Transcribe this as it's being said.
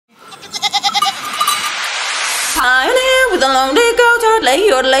Pioneer with a lonely goatherd, lay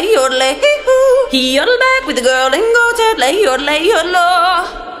yodel, he yodel back with the girl in goatherd, lay yodel.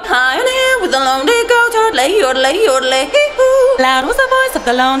 Pioneer with a lonely goatherd, lay yodel, loud was the voice of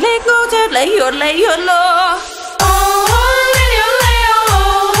the lonely goatherd, lay yodel.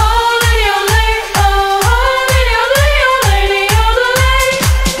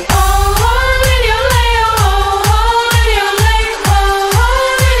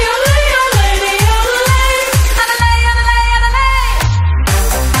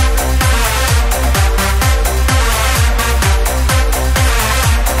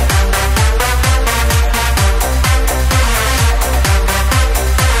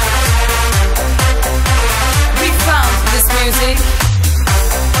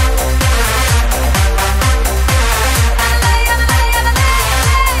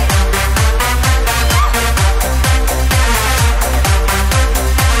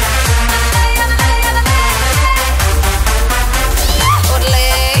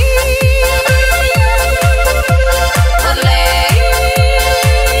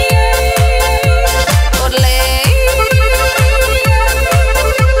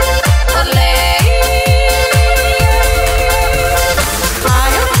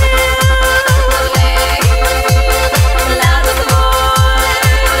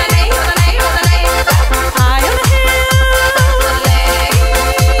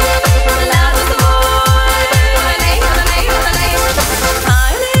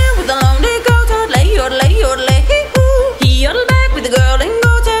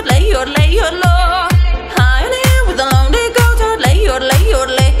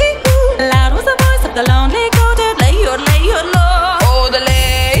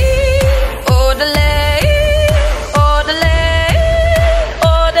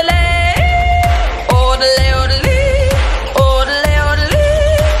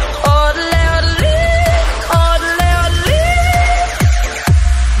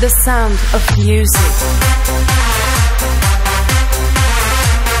 The sound of music.